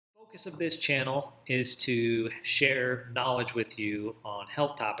Focus of this channel is to share knowledge with you on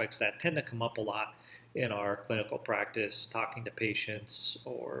health topics that tend to come up a lot in our clinical practice, talking to patients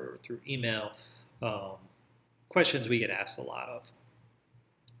or through email, um, questions we get asked a lot of.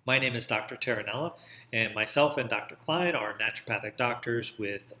 My name is Dr. Terranella, and myself and Dr. Klein are naturopathic doctors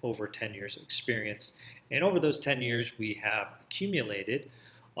with over 10 years of experience. And over those 10 years, we have accumulated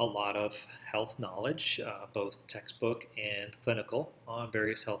a lot of health knowledge, both textbook and clinical, on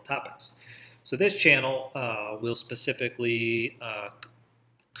various health topics. So this channel will specifically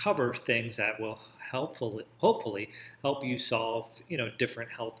cover things that will hopefully help you solve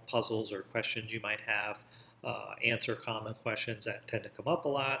different health puzzles or questions you might have, answer common questions that tend to come up a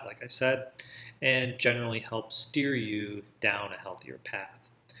lot, like I said, and generally help steer you down a healthier path.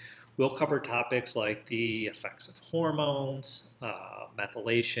 We'll cover topics like the effects of hormones,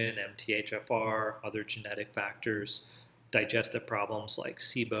 methylation, mthfr, other genetic factors, digestive problems like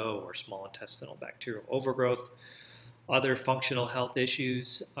SIBO or small intestinal bacterial overgrowth, other functional health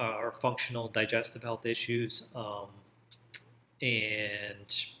issues or functional digestive health issues,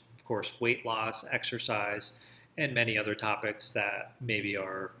 and of course weight loss, exercise, and many other topics that maybe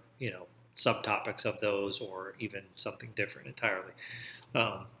are subtopics of those or even something different entirely.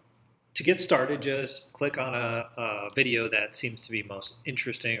 To get started, just click on a video that seems to be most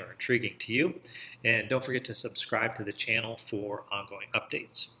interesting or intriguing to you, and don't forget to subscribe to the channel for ongoing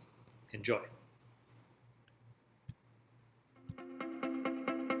updates. Enjoy.